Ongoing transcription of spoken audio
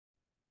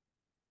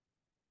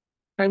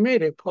I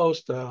made a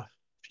post a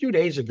few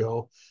days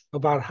ago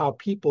about how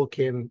people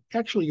can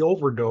actually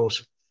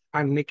overdose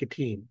on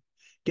nicotine,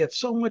 get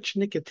so much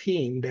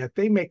nicotine that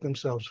they make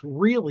themselves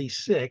really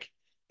sick.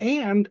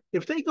 And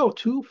if they go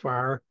too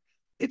far,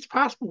 it's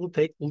possible to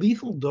take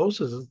lethal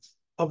doses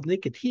of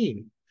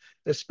nicotine,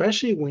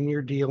 especially when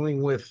you're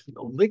dealing with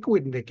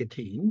liquid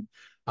nicotine.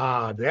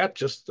 That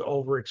just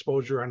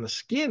overexposure on the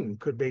skin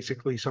could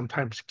basically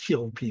sometimes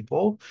kill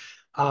people.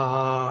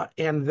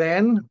 And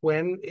then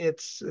when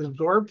it's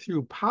absorbed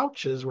through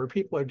pouches where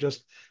people are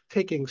just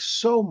taking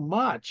so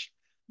much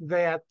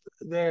that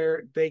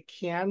they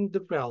can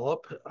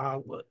develop,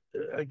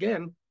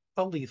 again,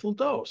 a lethal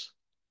dose.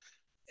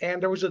 And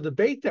there was a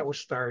debate that was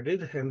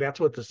started, and that's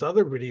what this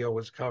other video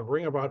was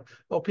covering about,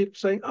 people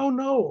saying, oh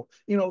no,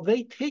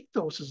 they take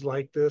doses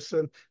like this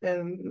and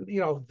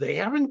they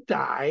haven't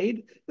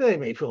died. They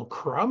may feel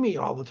crummy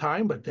all the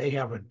time, but they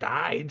haven't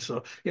died.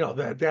 So,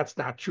 that's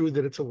not true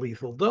that it's a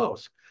lethal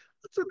dose.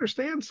 Let's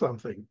understand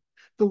something.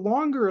 The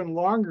longer and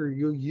longer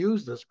you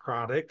use this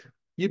product,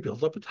 you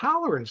build up a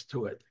tolerance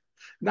to it.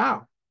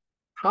 Now,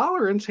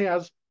 tolerance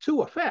has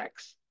two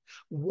effects.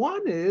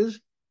 One is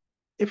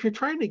if you're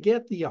trying to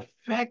get the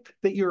effect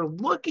that you're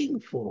looking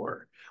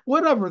for,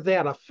 whatever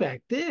that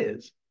effect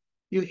is,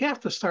 you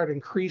have to start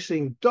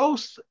increasing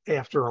dose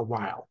after a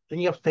while. And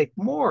you have to take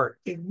more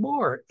and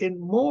more and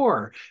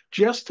more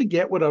just to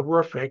get whatever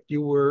effect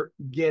you were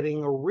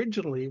getting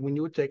originally when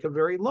you would take a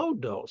very low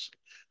dose.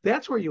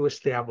 That's where you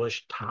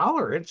establish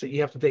tolerance, that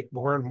you have to take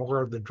more and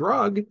more of the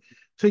drug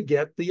to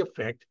get the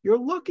effect you're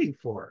looking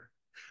for.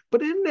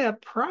 But in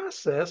that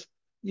process,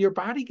 your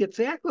body gets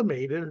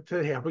acclimated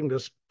to having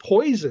this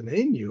poison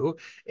in you,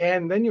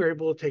 and then you're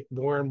able to take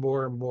more and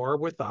more and more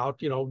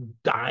without,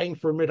 dying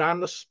from it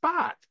on the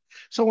spot.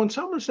 So when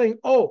someone's saying,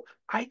 oh,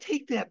 I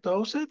take that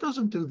dose, it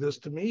doesn't do this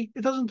to me,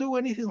 it doesn't do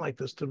anything like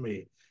this to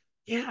me.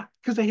 Yeah,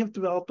 because they have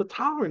developed a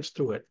tolerance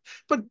to it.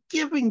 But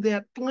giving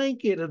that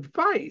blanket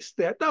advice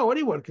that no,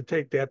 anyone can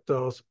take that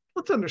dose,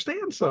 let's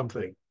understand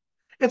something.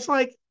 It's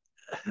like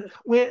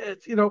when,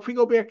 if we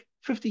go back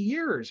 50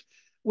 years,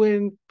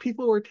 when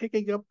people were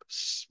taking up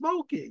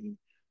smoking,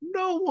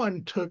 no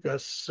one took a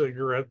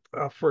cigarette,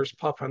 a first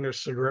puff on their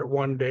cigarette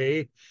one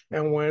day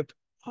and went,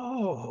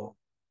 oh,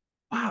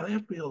 wow,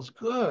 that feels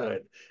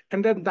good.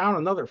 And then down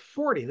another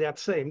 40 that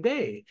same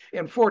day,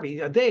 and 40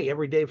 a day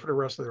every day for the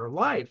rest of their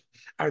life.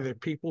 Are there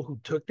people who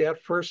took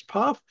that first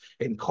puff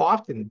and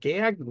coughed and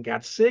gagged and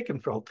got sick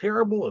and felt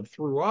terrible and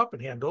threw up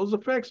and had those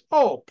effects?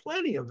 Oh,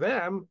 plenty of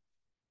them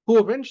who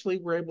eventually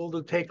were able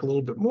to take a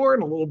little bit more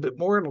and a little bit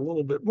more and a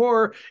little bit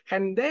more.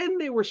 And then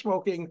they were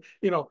smoking,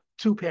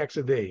 2 packs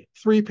a day,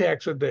 3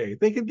 packs a day.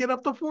 They could get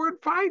up to 4 and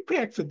 5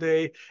 packs a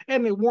day,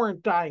 and they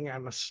weren't dying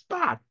on the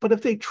spot. But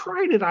if they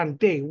tried it on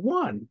day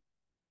one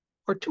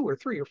or two or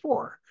three or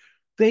four,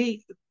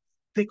 they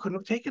they couldn't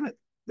have taken it.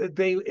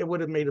 It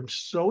would have made them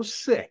so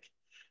sick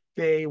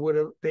they would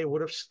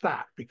have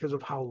stopped because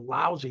of how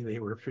lousy they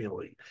were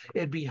feeling.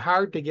 It'd be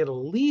hard to get a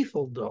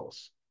lethal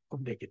dose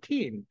of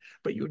nicotine,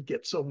 but you would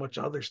get so much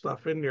other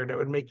stuff in there that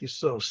would make you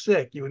so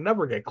sick you would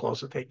never get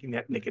close to taking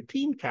that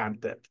nicotine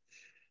content.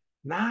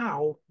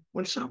 Now,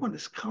 when someone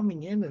is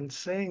coming in and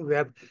saying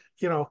that,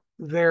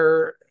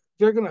 they're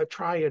going to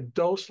try a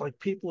dose like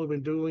people who have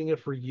been doing it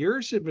for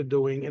years have been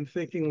doing and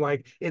thinking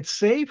like it's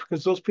safe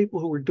because those people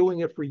who were doing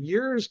it for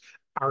years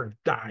are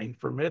dying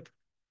from it.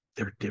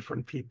 They're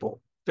different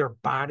people. Their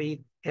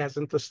body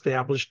hasn't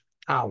established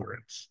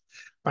tolerance.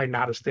 By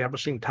not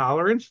establishing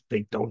tolerance,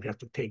 they don't have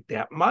to take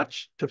that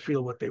much to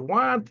feel what they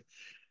want.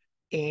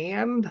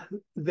 And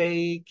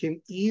they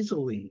can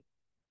easily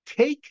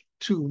take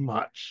too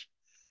much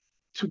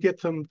to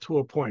get them to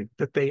a point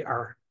that they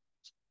are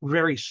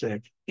very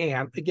sick.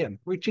 And again,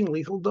 reaching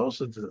lethal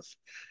dosages.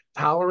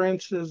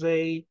 Tolerance is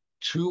a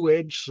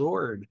two-edged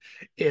sword.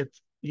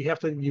 You have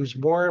to use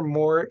more and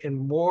more and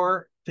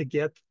more to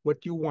get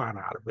what you want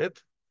out of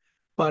it,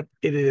 but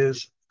it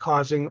is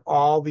causing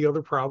all the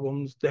other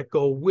problems that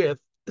go with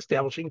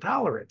establishing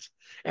tolerance.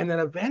 And then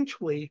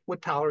eventually,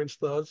 what tolerance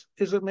does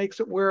is it makes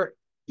it where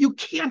you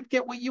can't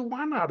get what you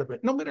want out of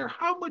it, no matter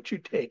how much you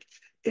take.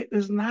 It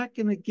is not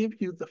going to give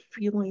you the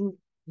feeling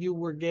you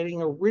were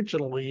getting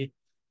originally,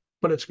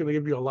 but it's going to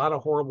give you a lot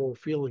of horrible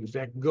feelings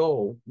that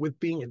go with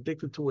being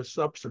addicted to a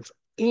substance,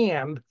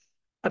 and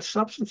a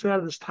substance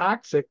that is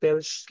toxic that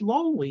is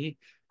slowly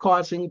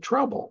causing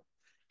trouble.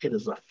 It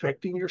is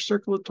affecting your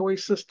circulatory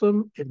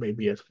system. It may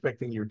be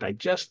affecting your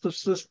digestive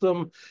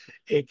system.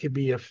 It could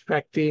be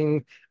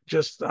affecting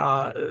just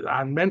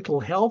on mental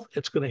health.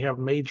 It's going to have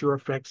major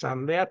effects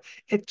on that.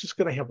 It's just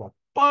going to have a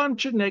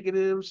bunch of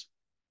negatives,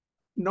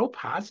 no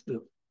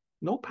positive,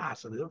 no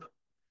positive.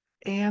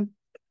 And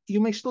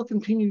you may still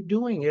continue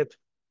doing it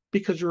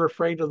because you're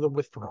afraid of the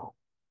withdrawal.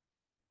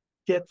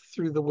 Get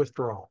through the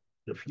withdrawal.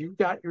 If you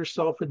got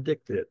yourself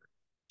addicted,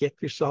 get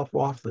yourself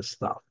off this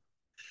stuff.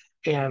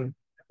 And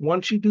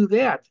once you do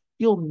that,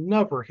 you'll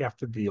never have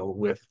to deal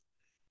with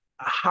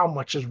how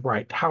much is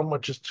right, how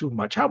much is too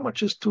much, how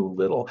much is too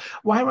little.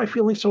 Why am I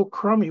feeling so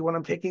crummy when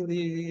I'm taking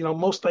the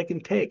most I can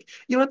take?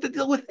 You don't have to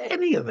deal with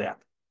any of that.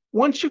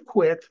 Once you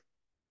quit,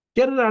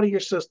 get it out of your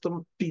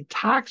system,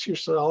 detox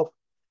yourself,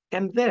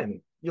 and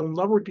then you'll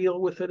never deal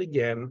with it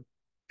again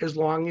as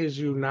long as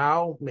you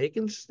now make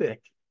and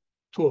stick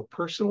to a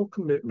personal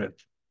commitment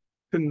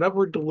to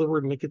never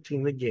deliver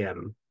nicotine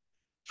again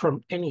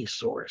from any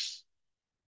source.